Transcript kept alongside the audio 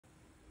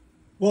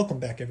Welcome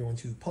back, everyone,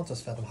 to Pontus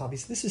Fathom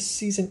Hobbies. This is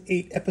Season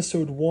 8,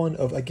 Episode 1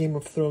 of A Game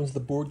of Thrones, the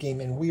board game,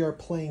 and we are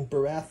playing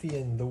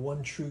Baratheon, the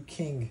One True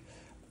King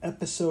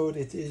episode.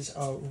 It is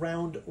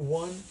round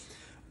 1.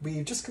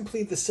 We just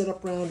completed the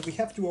setup round. We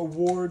have to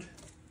award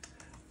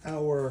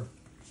our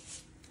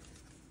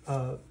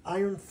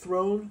Iron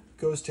Throne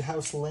goes to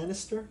House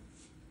Lannister.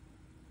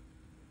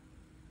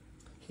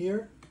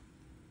 Here.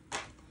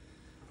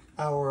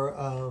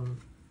 Our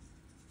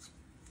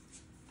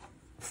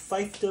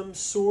Fiefdom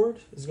Sword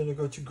is going to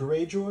go to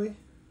Greyjoy.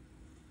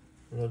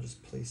 And I'll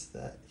just place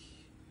that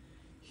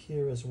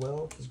here as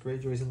well, because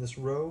Greyjoy's in this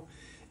row.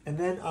 And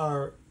then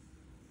our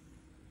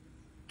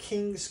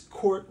King's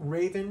Court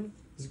Raven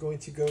is going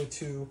to go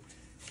to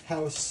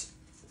House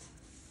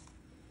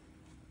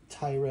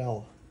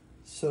Tyrell.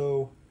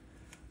 So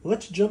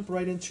let's jump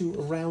right into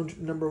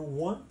round number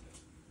 1.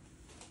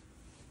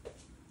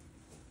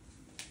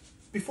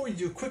 Before you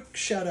do, a quick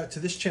shout out to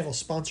this channel's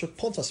sponsor,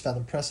 Pontus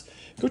Fathom Press.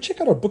 Go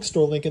check out our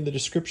bookstore link in the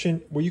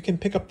description, where you can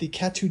pick up the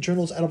Cat 2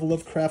 Journals Out of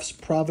Lovecraft's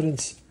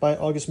Providence by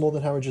August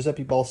Moldenhauer,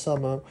 Giuseppe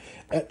Balsamo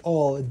et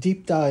al. A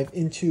deep dive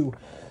into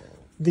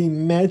the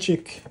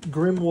magic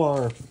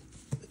grimoire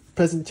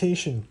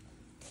presentation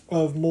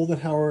of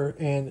Moldenhauer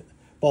and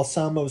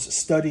Balsamo's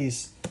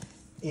studies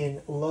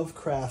in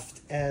Lovecraft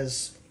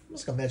as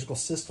almost like a magical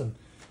system.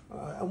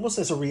 Almost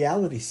as a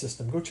reality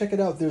system. Go check it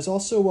out. There's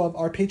also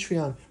our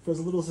Patreon. For as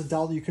little as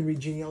 $1, you can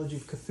read Genealogy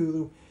of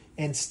Cthulhu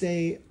and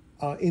stay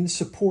in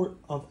support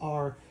of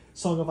our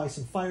Song of Ice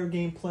and Fire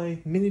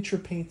gameplay, miniature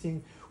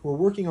painting. We're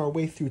working our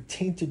way through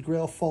Tainted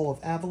Grail, Fall of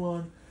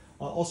Avalon.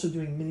 Also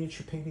doing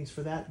miniature paintings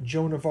for that.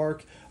 Joan of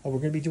Arc. We're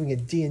going to be doing a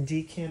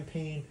D&D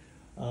campaign.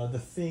 The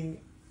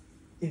Thing,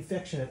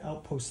 Infection at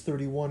Outpost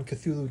 31,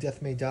 Cthulhu,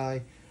 Death May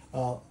Die.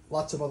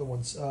 Lots of other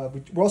ones.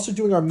 We're also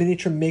doing our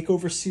miniature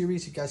makeover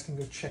series. You guys can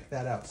go check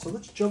that out. So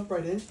let's jump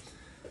right in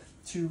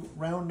to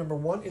round number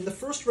 1. In the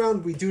first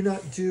round, we do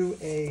not do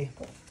a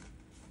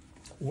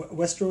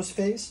Westeros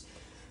phase.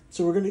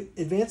 So we're going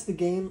to advance the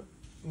game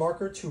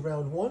marker to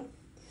round 1.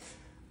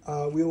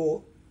 We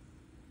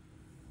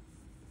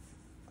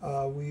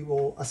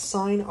will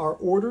assign our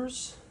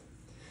orders,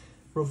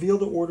 reveal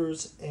the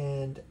orders,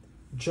 and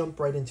jump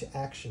right into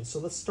action. So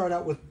let's start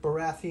out with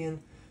Baratheon.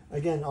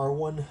 Again, our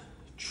one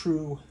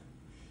true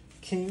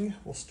king.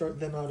 We'll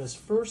start them out as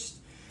first.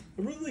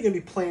 We're really going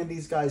to be playing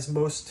these guys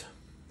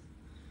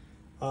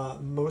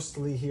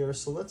mostly here.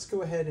 So let's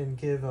go ahead and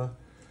give a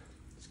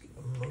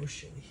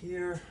motion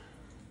here.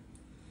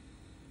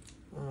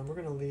 We're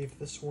going to leave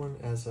this one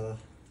as a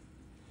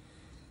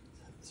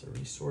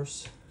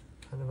resource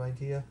kind of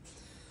idea.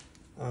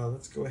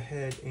 Let's go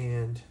ahead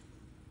and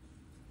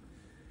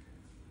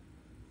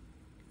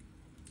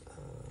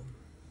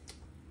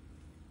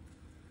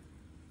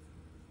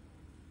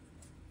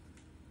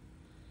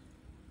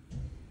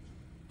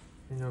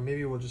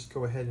maybe we'll just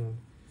go ahead and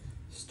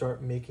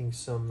start making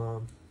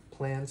some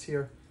plans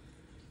here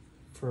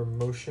for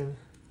motion.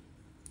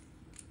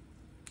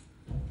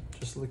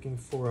 Just looking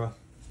for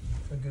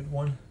a good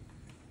one.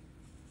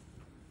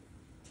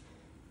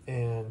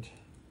 And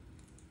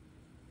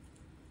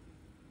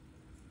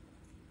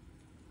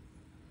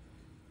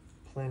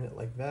plan it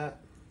like that.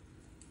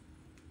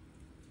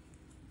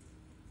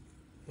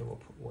 And we'll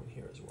put one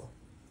here as well.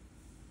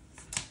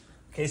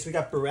 Okay, so we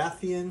got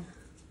Baratheon.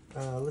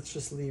 Let's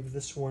just leave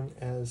this one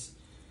as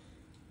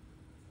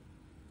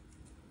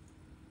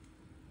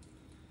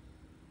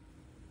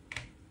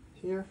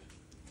here.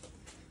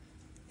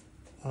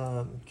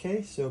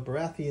 Okay, so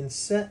Baratheon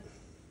set.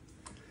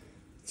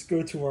 Let's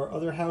go to our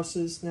other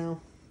houses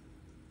now.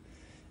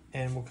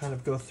 And we'll kind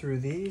of go through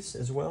these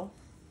as well.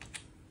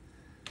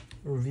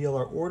 Reveal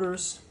our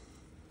orders.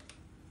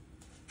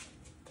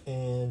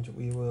 And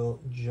we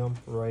will jump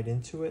right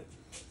into it.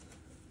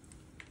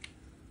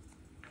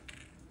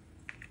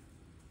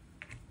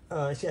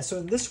 Yeah, so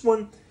in this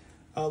one,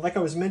 like I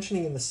was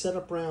mentioning in the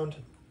setup round,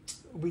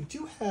 we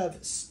do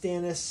have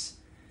Stannis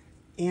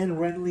and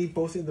Renly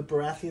both in the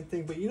Baratheon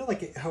thing, but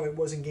like how it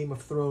was in Game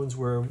of Thrones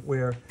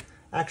where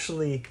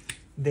actually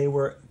they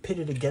were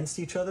pitted against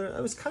each other.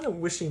 I was kind of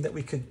wishing that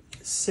we could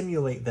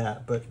simulate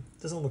that, but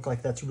it doesn't look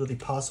like that's really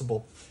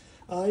possible.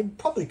 I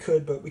probably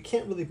could, but we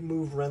can't really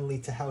move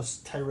Renly to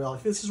House Tyrell.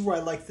 This is where I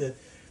like the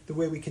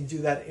way we can do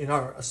that in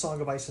our A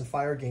Song of Ice and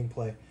Fire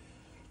gameplay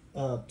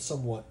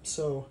somewhat.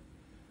 So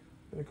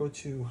I'm going to go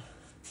to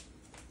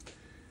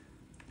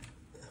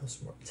House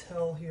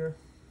Martell here.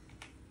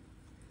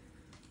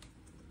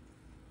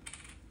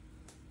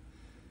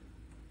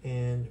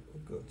 And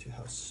we'll go to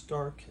House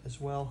Stark as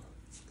well.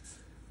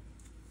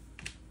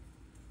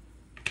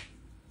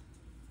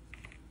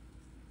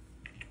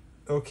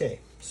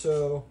 Okay,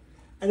 so,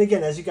 and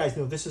again, as you guys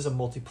know, this is a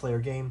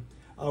multiplayer game.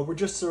 We're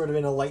just sort of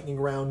in a lightning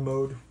round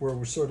mode where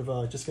we're sort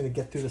of just going to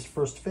get through this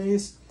first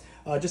phase.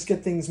 Just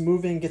get things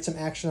moving, get some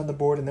action on the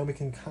board, and then we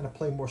can kind of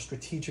play more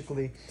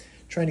strategically,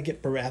 trying to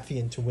get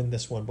Baratheon to win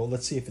this one, but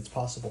let's see if it's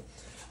possible.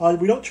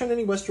 We don't turn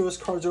any Westeros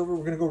cards over.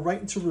 We're going to go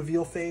right into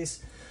reveal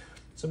phase.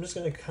 So I'm just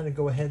going to kind of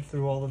go ahead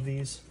through all of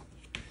these,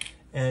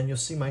 and you'll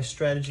see my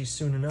strategy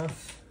soon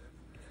enough.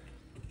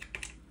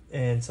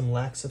 and some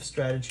lacks of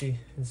strategy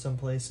in some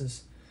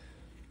places.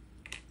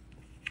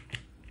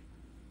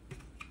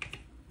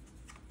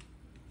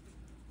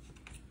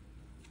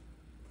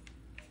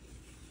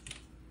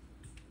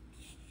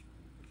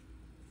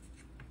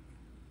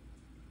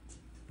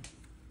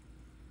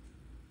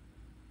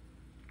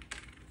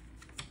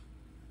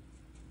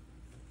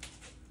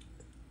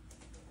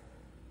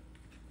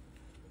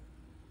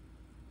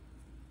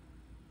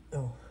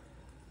 Oh,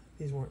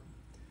 these weren't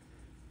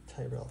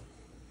Tyrell.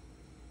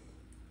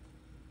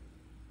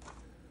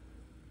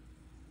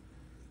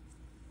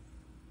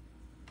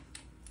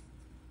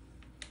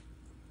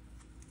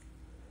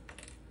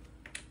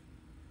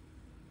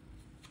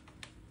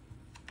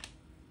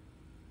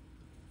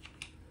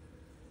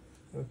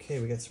 Okay,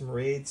 we got some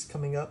raids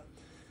coming up.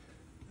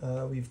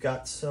 We've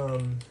got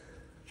some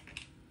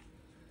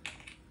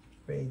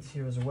raids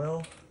here as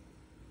well.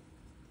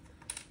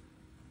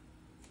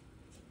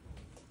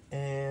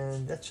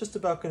 And that's just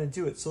about going to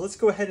do it. So let's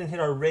go ahead and hit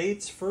our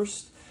raids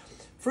first.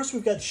 First,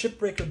 we've got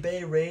Shipbreaker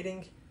Bay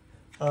raiding.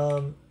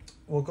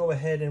 We'll go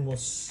ahead and we'll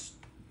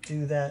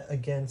do that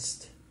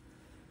against...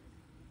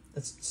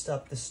 Let's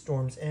stop the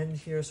Storm's End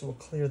here, so we'll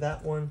clear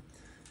that one.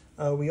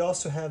 We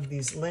also have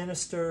these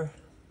Lannister.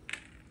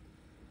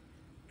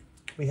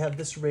 We have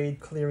this raid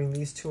clearing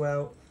these two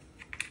out.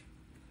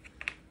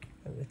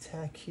 An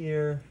attack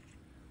here.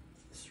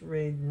 This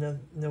raid,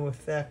 no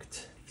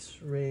effect.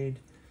 This raid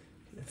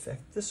can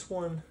affect this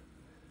one.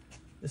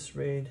 This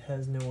raid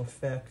has no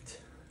effect.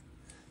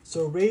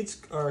 So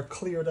raids are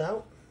cleared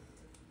out.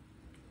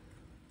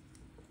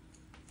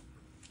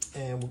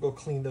 And we'll go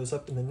clean those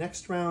up in the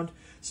next round.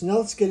 So now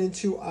let's get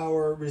into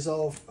our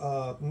resolve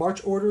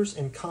march orders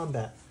and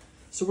combat.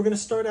 So we're going to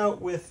start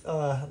out with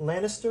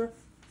Lannister.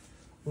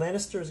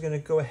 Lannister is going to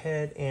go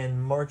ahead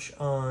and march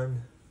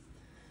on,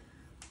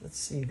 let's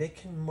see, they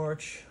can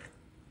march,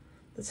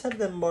 let's have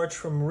them march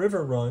from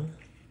River Run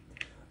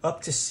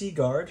up to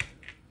Seaguard,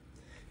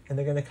 and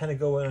they're going to kind of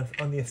go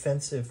on the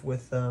offensive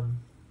with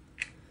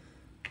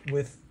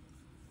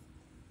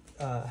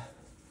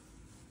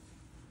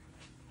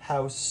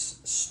House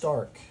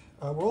Stark.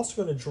 We're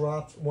also going to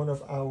drop one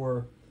of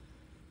our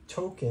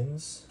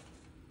tokens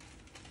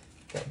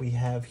that we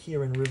have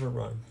here in River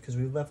Run, because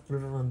we left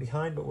River Run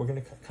behind, but we're going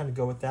to kind of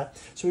go with that.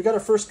 So we got our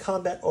first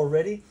combat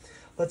already.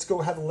 Let's go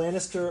have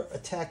Lannister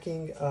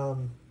attacking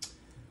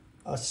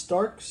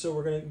Stark. So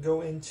we're going to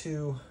go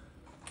into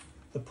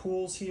the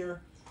pools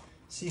here,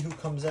 see who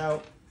comes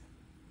out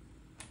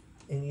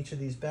in each of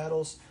these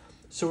battles.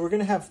 So we're going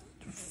to have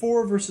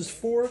 4 versus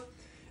 4,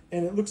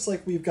 and it looks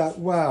like we've got,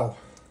 wow,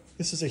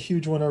 this is a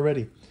huge one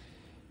already.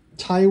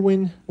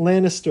 Tywin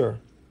Lannister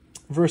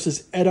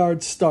versus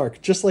Eddard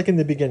Stark, just like in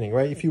the beginning,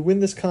 right? If you win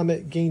this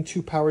combat, gain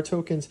 2 power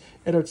tokens.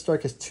 Eddard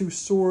Stark has 2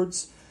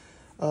 swords.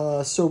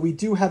 So we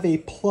do have a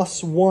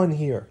 +1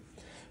 here.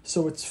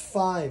 So it's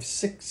 4,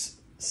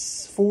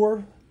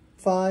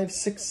 5,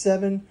 6,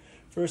 7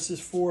 versus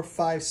 4,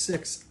 5,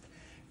 6.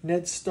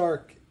 Ned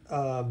Stark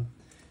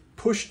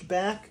pushed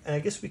back, and I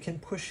guess we can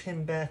push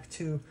them back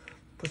to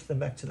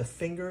the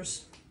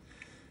fingers.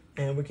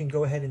 And we can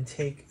go ahead and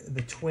take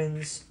the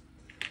twins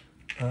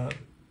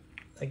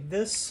like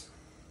this.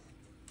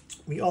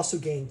 We also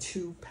gain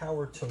 2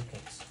 power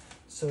tokens.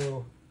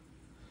 So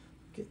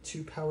get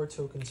 2 power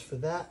tokens for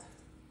that.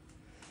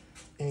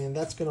 And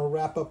that's going to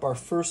wrap up our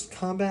first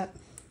combat.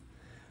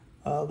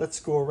 Let's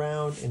go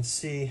around and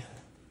see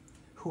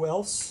who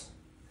else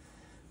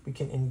we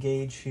can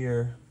engage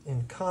here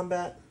in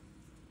combat.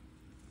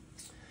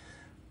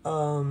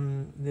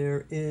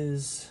 There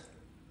is...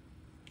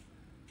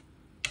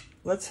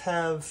 Let's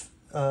have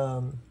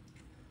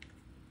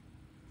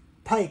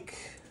Pike.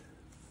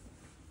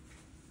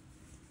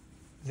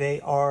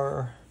 They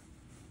are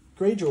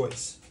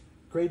Greyjoys.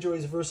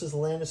 Greyjoys versus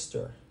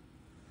Lannister.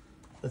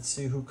 Let's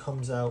see who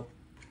comes out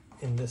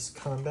in this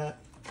combat.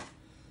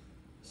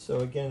 So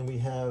again, we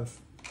have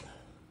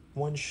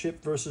 1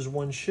 ship versus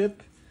 1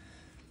 ship.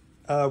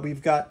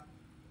 We've got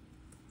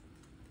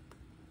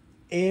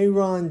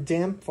Aeron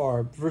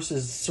Dampvar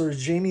versus Sir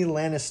Jaime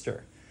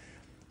Lannister.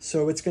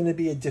 So it's going to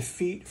be a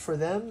defeat for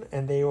them,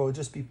 and they will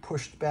just be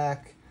pushed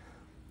back.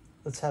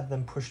 Let's have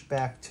them pushed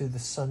back to the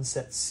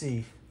Sunset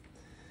Sea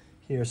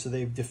here. So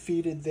they've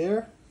defeated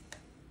there.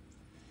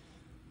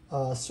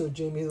 Sir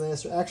Jaime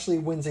Lannister actually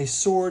wins a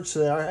sword,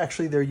 so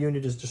actually their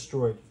unit is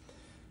destroyed.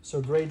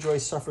 So Greyjoy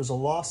suffers a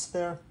loss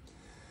there.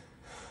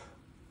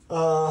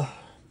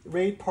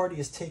 Raid party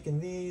has taken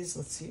these.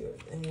 Let's see,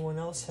 anyone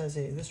else has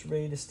this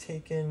raid is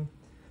taken.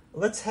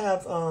 Let's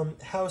have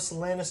House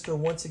Lannister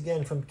once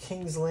again from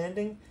King's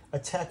Landing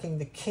attacking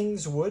the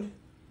Kingswood,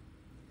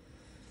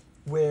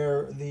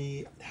 where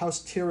the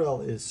House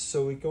Tyrell is.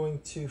 So we're going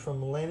to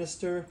from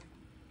Lannister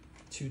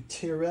to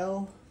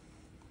Tyrell.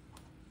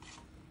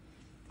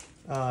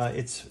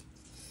 It's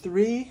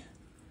 3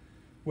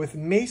 with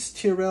Mace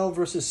Tyrell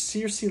versus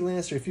Cersei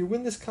Lannister. If you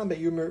win this combat,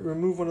 you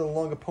remove one of the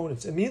long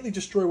opponents. Immediately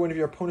destroy one of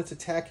your opponent's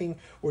attacking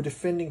or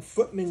defending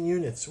footman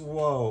units.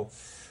 Whoa.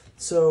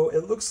 So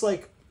it looks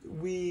like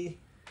we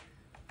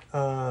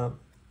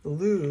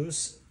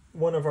lose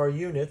one of our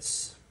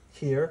units.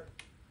 here.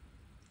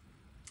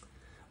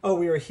 Oh,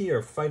 we are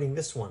here fighting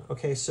this one.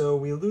 Okay, so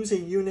we lose a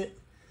unit,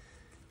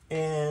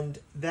 and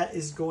that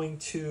is going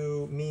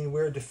to mean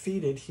we're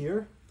defeated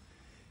here.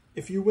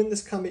 If you win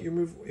this combat, you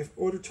remove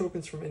order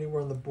tokens from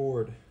anywhere on the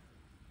board.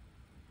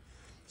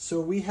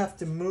 So we have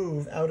to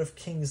move out of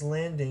King's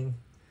Landing,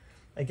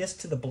 I guess,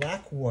 to the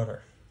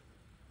Blackwater,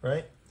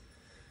 right?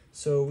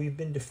 So we've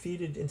been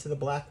defeated into the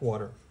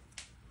Blackwater.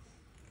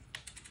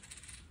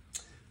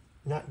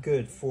 Not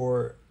good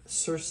for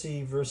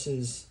Cersei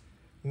versus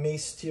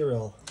Mace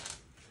Tyrell.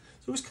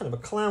 So it was kind of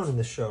a clown in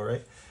the show,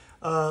 right?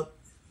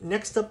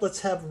 Next up,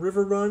 let's have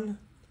River Run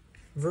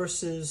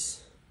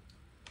versus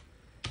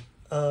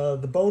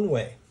the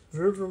Boneway.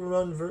 River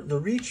Run, the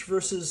Reach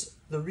versus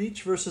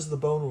the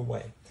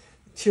Boneway.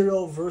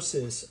 Tyrell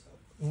versus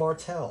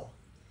Martell.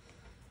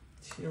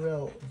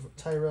 Tyrell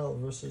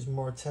versus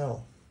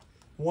Martell.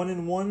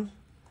 1-1,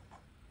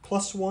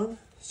 +1,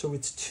 so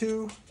it's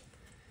 2.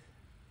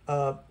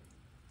 Oh,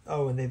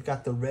 and they've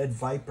got the Red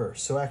Viper.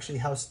 So actually,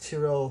 House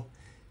Tyrell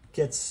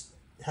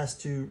has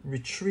to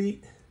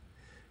retreat.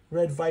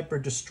 Red Viper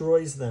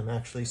destroys them,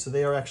 actually. So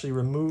they are actually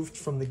removed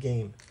from the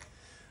game.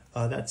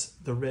 That's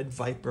the Red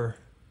Viper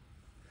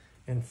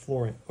and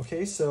Florent.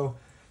 Okay, so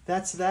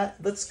that's that.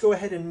 Let's go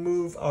ahead and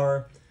move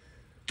our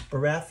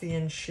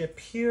Baratheon ship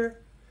here.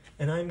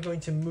 And I'm going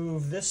to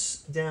move this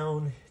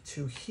down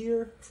to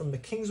here from the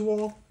King's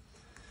Wall.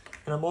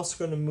 And I'm also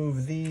going to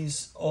move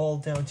these all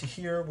down to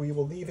here. We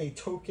will leave a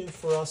token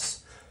for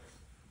us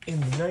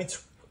in the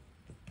Night's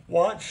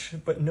Watch,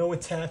 but no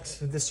attacks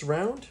this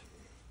round.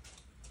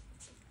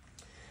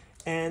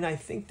 And I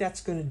think that's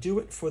going to do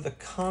it for the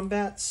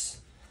combats.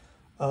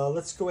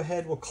 Let's go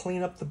ahead. We'll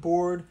clean up the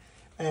board,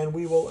 and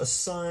we will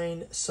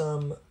assign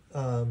some...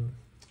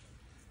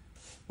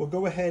 we'll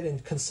go ahead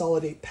and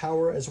consolidate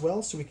power as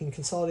well, so we can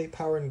consolidate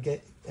power and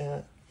get...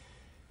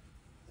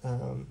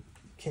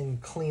 can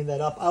clean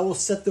that up. I will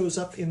set those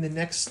up in the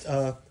next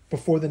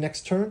before the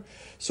next turn.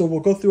 So we'll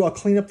go through, I'll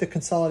clean up the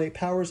consolidate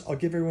powers, I'll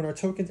give everyone our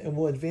tokens, and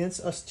we'll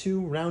advance us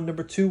to round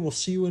number 2. We'll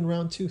see you in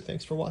round 2.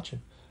 Thanks for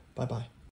watching. Bye-bye.